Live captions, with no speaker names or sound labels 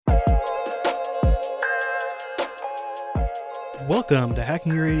Welcome to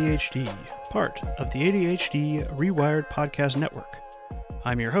Hacking Your ADHD, part of the ADHD Rewired Podcast Network.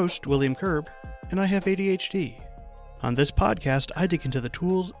 I'm your host, William Kerb, and I have ADHD. On this podcast, I dig into the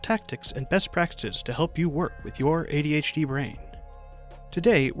tools, tactics, and best practices to help you work with your ADHD brain.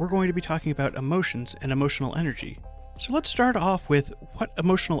 Today, we're going to be talking about emotions and emotional energy. So let's start off with what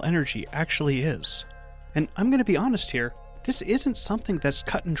emotional energy actually is. And I'm going to be honest here, this isn't something that's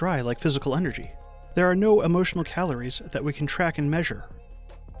cut and dry like physical energy. There are no emotional calories that we can track and measure.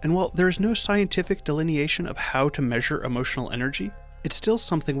 And while there is no scientific delineation of how to measure emotional energy, it's still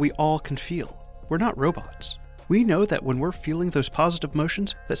something we all can feel. We're not robots. We know that when we're feeling those positive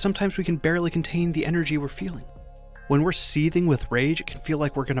emotions, that sometimes we can barely contain the energy we're feeling. When we're seething with rage, it can feel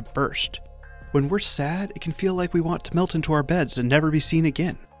like we're going to burst. When we're sad, it can feel like we want to melt into our beds and never be seen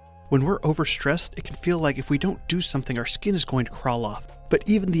again. When we're overstressed, it can feel like if we don't do something, our skin is going to crawl off. But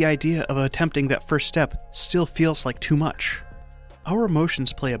even the idea of attempting that first step still feels like too much. Our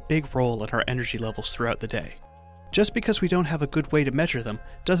emotions play a big role in our energy levels throughout the day. Just because we don't have a good way to measure them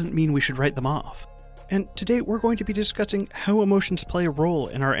doesn't mean we should write them off. And today we're going to be discussing how emotions play a role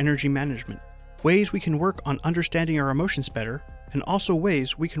in our energy management, ways we can work on understanding our emotions better, and also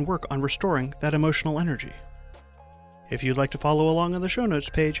ways we can work on restoring that emotional energy. If you'd like to follow along on the show notes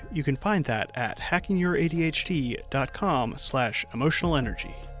page, you can find that at hackingYourADHD.com/emotional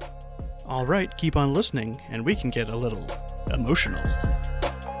energy. All right, keep on listening, and we can get a little emotional.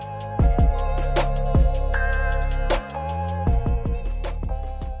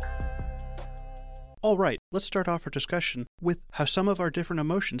 All right, let's start off our discussion with how some of our different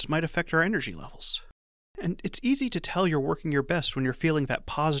emotions might affect our energy levels. And it's easy to tell you're working your best when you're feeling that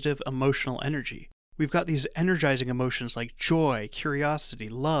positive emotional energy. We've got these energizing emotions like joy, curiosity,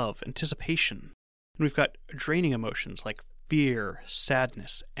 love, anticipation. And we've got draining emotions like fear,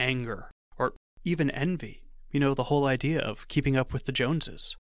 sadness, anger, or even envy. You know, the whole idea of keeping up with the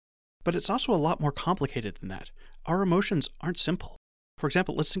Joneses. But it's also a lot more complicated than that. Our emotions aren't simple. For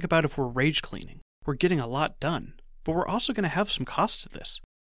example, let's think about if we're rage cleaning. We're getting a lot done, but we're also going to have some cost to this.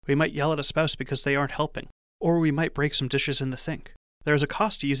 We might yell at a spouse because they aren't helping, or we might break some dishes in the sink. There's a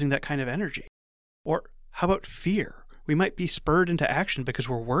cost to using that kind of energy. Or how about fear? We might be spurred into action because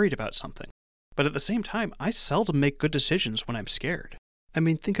we're worried about something. But at the same time, I seldom make good decisions when I'm scared. I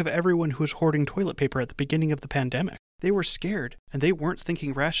mean, think of everyone who was hoarding toilet paper at the beginning of the pandemic. They were scared, and they weren't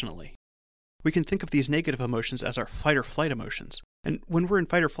thinking rationally. We can think of these negative emotions as our fight or flight emotions. And when we're in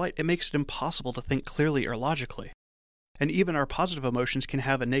fight or flight, it makes it impossible to think clearly or logically. And even our positive emotions can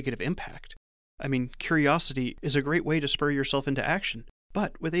have a negative impact. I mean, curiosity is a great way to spur yourself into action.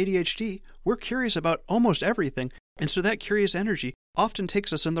 But with ADHD, we're curious about almost everything, and so that curious energy often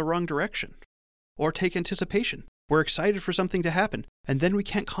takes us in the wrong direction. Or take anticipation. We're excited for something to happen, and then we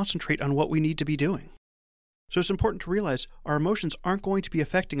can't concentrate on what we need to be doing. So it's important to realize our emotions aren't going to be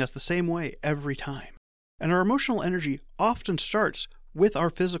affecting us the same way every time. And our emotional energy often starts with our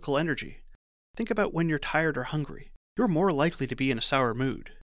physical energy. Think about when you're tired or hungry. You're more likely to be in a sour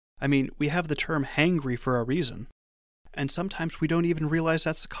mood. I mean, we have the term hangry for a reason. And sometimes we don't even realize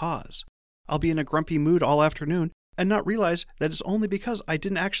that's the cause. I'll be in a grumpy mood all afternoon and not realize that it's only because I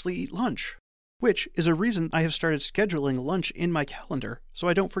didn't actually eat lunch, which is a reason I have started scheduling lunch in my calendar so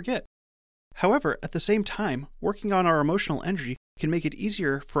I don't forget. However, at the same time, working on our emotional energy can make it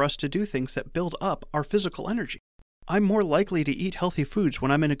easier for us to do things that build up our physical energy. I'm more likely to eat healthy foods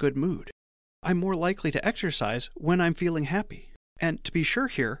when I'm in a good mood. I'm more likely to exercise when I'm feeling happy. And to be sure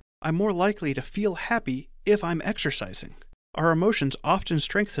here, I'm more likely to feel happy if I'm exercising. Our emotions often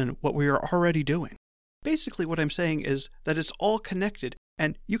strengthen what we are already doing. Basically, what I'm saying is that it's all connected,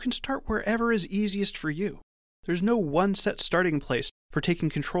 and you can start wherever is easiest for you. There's no one set starting place for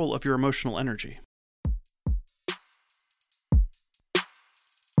taking control of your emotional energy.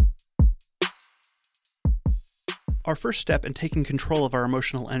 Our first step in taking control of our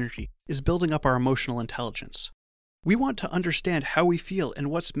emotional energy is building up our emotional intelligence. We want to understand how we feel and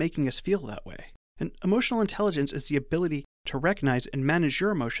what's making us feel that way. And emotional intelligence is the ability to recognize and manage your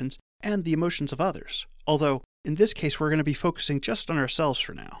emotions and the emotions of others. Although, in this case, we're going to be focusing just on ourselves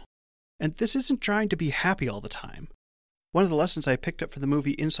for now. And this isn't trying to be happy all the time. One of the lessons I picked up from the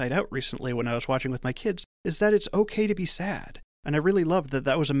movie Inside Out recently when I was watching with my kids is that it's okay to be sad. And I really loved that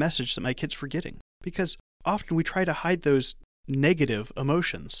that was a message that my kids were getting. Because often we try to hide those negative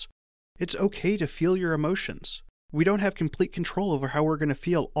emotions. It's okay to feel your emotions. We don't have complete control over how we're going to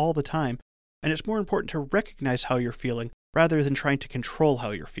feel all the time, and it's more important to recognize how you're feeling rather than trying to control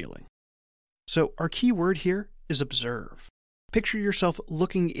how you're feeling. So our key word here is observe. Picture yourself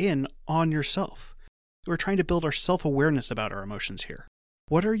looking in on yourself. We're trying to build our self-awareness about our emotions here.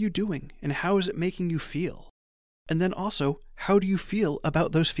 What are you doing, and how is it making you feel? And then also, how do you feel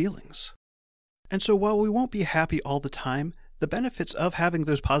about those feelings? And so while we won't be happy all the time, the benefits of having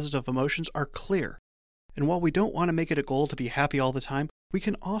those positive emotions are clear. And while we don't want to make it a goal to be happy all the time, we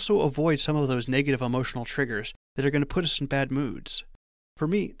can also avoid some of those negative emotional triggers that are going to put us in bad moods. For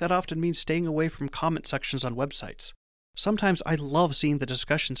me, that often means staying away from comment sections on websites. Sometimes I love seeing the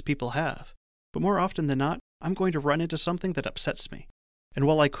discussions people have, but more often than not, I'm going to run into something that upsets me. And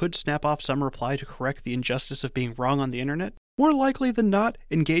while I could snap off some reply to correct the injustice of being wrong on the internet, more likely than not,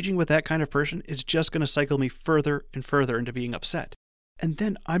 engaging with that kind of person is just going to cycle me further and further into being upset. And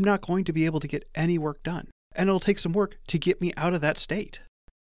then I'm not going to be able to get any work done. And it'll take some work to get me out of that state.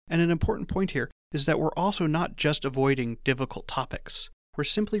 And an important point here is that we're also not just avoiding difficult topics. We're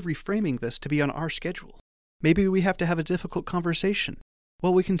simply reframing this to be on our schedule. Maybe we have to have a difficult conversation.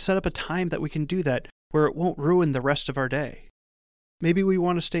 Well, we can set up a time that we can do that where it won't ruin the rest of our day. Maybe we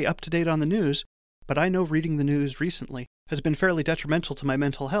want to stay up to date on the news, but I know reading the news recently has been fairly detrimental to my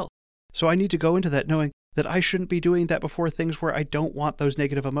mental health. So I need to go into that knowing that I shouldn't be doing that before things where I don't want those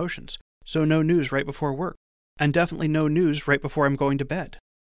negative emotions. So no news right before work. And definitely no news right before I'm going to bed.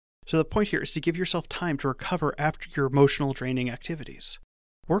 So the point here is to give yourself time to recover after your emotional draining activities.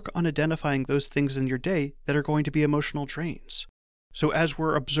 Work on identifying those things in your day that are going to be emotional drains. So as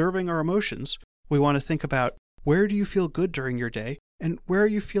we're observing our emotions, we want to think about where do you feel good during your day and where are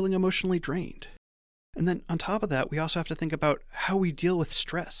you feeling emotionally drained? And then on top of that, we also have to think about how we deal with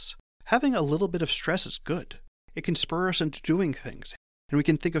stress. Having a little bit of stress is good. It can spur us into doing things, and we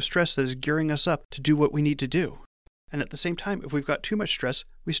can think of stress that is gearing us up to do what we need to do. And at the same time, if we've got too much stress,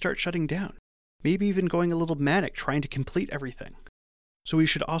 we start shutting down, maybe even going a little manic trying to complete everything. So we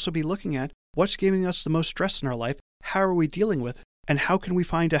should also be looking at what's giving us the most stress in our life, how are we dealing with it, and how can we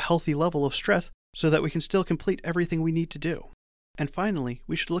find a healthy level of stress so that we can still complete everything we need to do. And finally,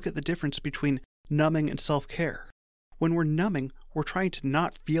 we should look at the difference between numbing and self-care. When we're numbing, we're trying to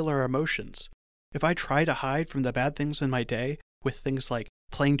not feel our emotions. If I try to hide from the bad things in my day with things like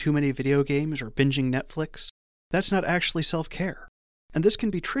playing too many video games or binging Netflix, that's not actually self-care. And this can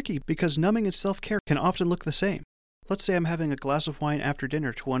be tricky because numbing and self-care can often look the same. Let's say I'm having a glass of wine after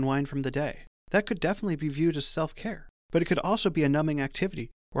dinner to unwind from the day. That could definitely be viewed as self-care, but it could also be a numbing activity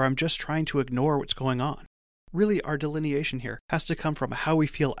where I'm just trying to ignore what's going on. Really, our delineation here has to come from how we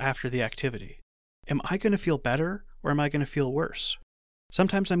feel after the activity. Am I going to feel better or am I going to feel worse?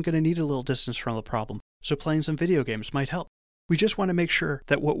 Sometimes I'm going to need a little distance from the problem, so playing some video games might help. We just want to make sure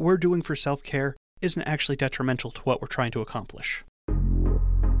that what we're doing for self-care isn't actually detrimental to what we're trying to accomplish.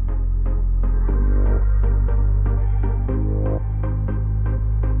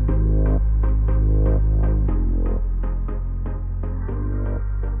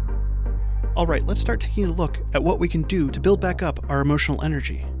 Alright, let's start taking a look at what we can do to build back up our emotional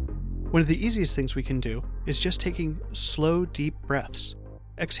energy. One of the easiest things we can do is just taking slow, deep breaths.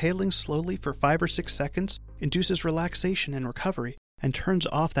 Exhaling slowly for 5 or 6 seconds induces relaxation and recovery and turns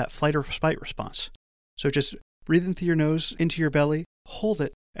off that flight or fight response. So just breathe in through your nose, into your belly, hold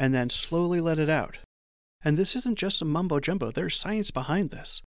it, and then slowly let it out. And this isn't just some mumbo-jumbo, there's science behind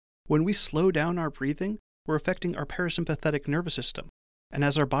this. When we slow down our breathing, we're affecting our parasympathetic nervous system. And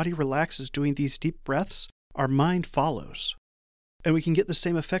as our body relaxes doing these deep breaths, our mind follows. And we can get the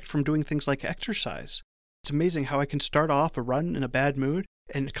same effect from doing things like exercise. It's amazing how I can start off a run in a bad mood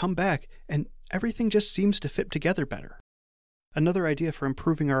and come back, and everything just seems to fit together better. Another idea for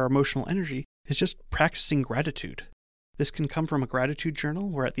improving our emotional energy is just practicing gratitude. This can come from a gratitude journal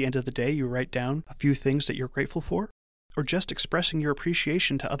where at the end of the day you write down a few things that you're grateful for, or just expressing your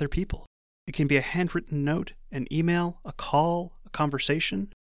appreciation to other people. It can be a handwritten note, an email, a call, a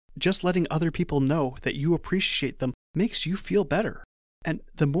conversation. Just letting other people know that you appreciate them makes you feel better. And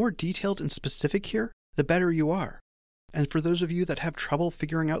the more detailed and specific here, the better you are. And for those of you that have trouble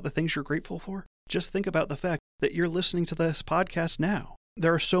figuring out the things you're grateful for, just think about the fact that you're listening to this podcast now.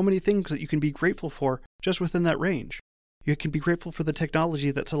 There are so many things that you can be grateful for just within that range. You can be grateful for the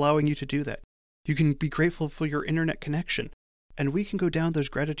technology that's allowing you to do that. You can be grateful for your internet connection. And we can go down those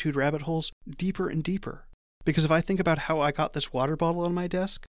gratitude rabbit holes deeper and deeper. Because if I think about how I got this water bottle on my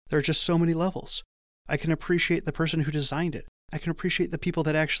desk, there are just so many levels. I can appreciate the person who designed it. I can appreciate the people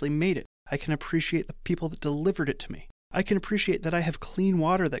that actually made it. I can appreciate the people that delivered it to me. I can appreciate that I have clean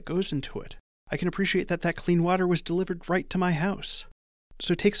water that goes into it. I can appreciate that that clean water was delivered right to my house.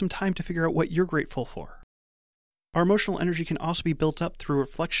 So take some time to figure out what you're grateful for. Our emotional energy can also be built up through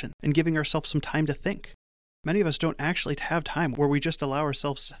reflection and giving ourselves some time to think. Many of us don't actually have time where we just allow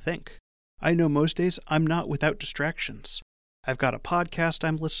ourselves to think. I know most days I'm not without distractions. I've got a podcast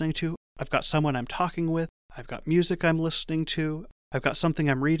I'm listening to, I've got someone I'm talking with, I've got music I'm listening to, I've got something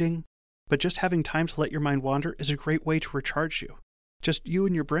I'm reading. but just having time to let your mind wander is a great way to recharge you. Just you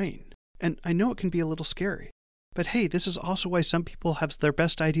and your brain. And I know it can be a little scary. But hey, this is also why some people have their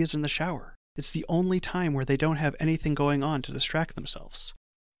best ideas in the shower. It's the only time where they don't have anything going on to distract themselves.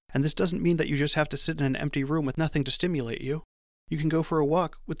 And this doesn't mean that you just have to sit in an empty room with nothing to stimulate you. You can go for a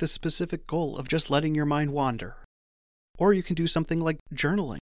walk with the specific goal of just letting your mind wander. Or you can do something like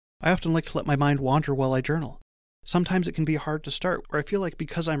journaling. I often like to let my mind wander while I journal. Sometimes it can be hard to start, where I feel like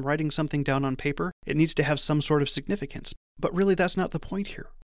because I'm writing something down on paper, it needs to have some sort of significance. But really, that's not the point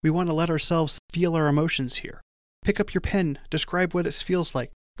here. We want to let ourselves feel our emotions here. Pick up your pen, describe what it feels like.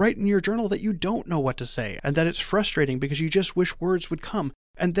 Write in your journal that you don't know what to say, and that it's frustrating because you just wish words would come.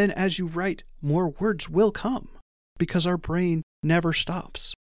 And then as you write, more words will come. Because our brain never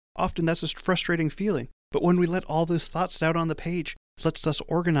stops. Often that's a frustrating feeling, but when we let all those thoughts out on the page, it lets us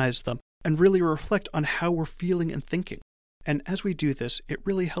organize them and really reflect on how we're feeling and thinking. And as we do this, it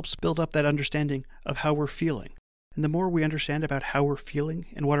really helps build up that understanding of how we're feeling. And the more we understand about how we're feeling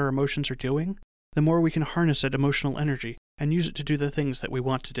and what our emotions are doing, the more we can harness that emotional energy and use it to do the things that we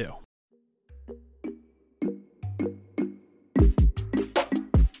want to do.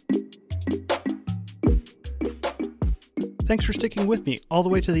 Thanks for sticking with me all the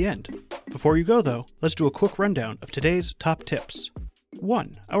way to the end. Before you go, though, let's do a quick rundown of today's top tips.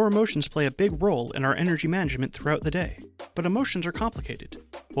 1. Our emotions play a big role in our energy management throughout the day. But emotions are complicated.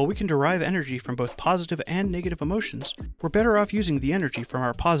 While we can derive energy from both positive and negative emotions, we're better off using the energy from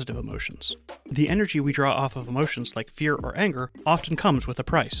our positive emotions. The energy we draw off of emotions like fear or anger often comes with a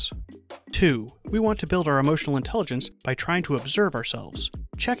price. 2. We want to build our emotional intelligence by trying to observe ourselves.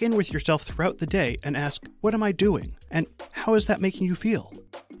 Check in with yourself throughout the day and ask, what am I doing? And how is that making you feel?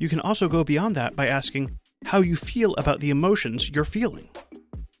 You can also go beyond that by asking how you feel about the emotions you're feeling.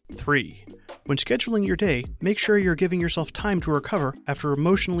 3. When scheduling your day, make sure you're giving yourself time to recover after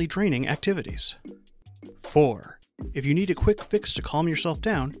emotionally draining activities. 4. If you need a quick fix to calm yourself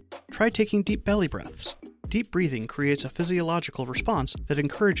down, try taking deep belly breaths. Deep breathing creates a physiological response that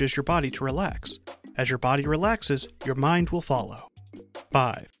encourages your body to relax. As your body relaxes, your mind will follow.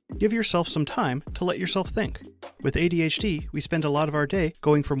 5. Give yourself some time to let yourself think. With ADHD, we spend a lot of our day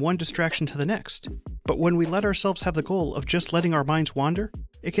going from one distraction to the next. But when we let ourselves have the goal of just letting our minds wander,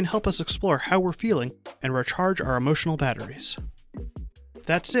 it can help us explore how we're feeling and recharge our emotional batteries.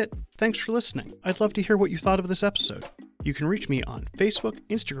 That's it. Thanks for listening. I'd love to hear what you thought of this episode. You can reach me on Facebook,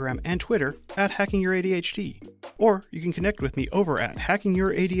 Instagram, and Twitter at HackingYourADHD. Or you can connect with me over at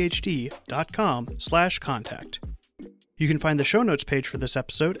hackingYourADHD.com/contact. You can find the show notes page for this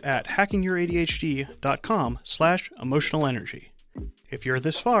episode at hackingYourADHD.com/emotionalenergy. If you're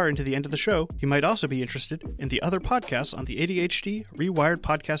this far into the end of the show, you might also be interested in the other podcasts on the ADHD Rewired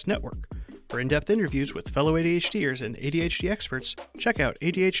Podcast Network. For in-depth interviews with fellow ADHDers and ADHD experts, check out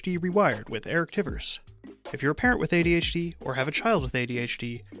ADHD Rewired with Eric Tivers. If you're a parent with ADHD or have a child with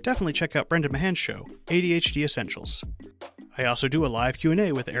ADHD, definitely check out Brendan Mahan's show, ADHD Essentials. I also do a live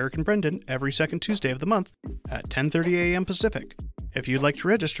Q&A with Eric and Brendan every second Tuesday of the month at 10:30 a.m. Pacific. If you'd like to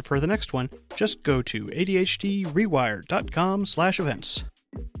register for the next one, just go to ADHDrewired.com/events.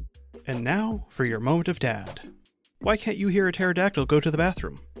 And now for your moment of dad. Why can't you hear a pterodactyl go to the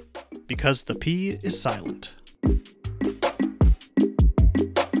bathroom? Because the P is silent.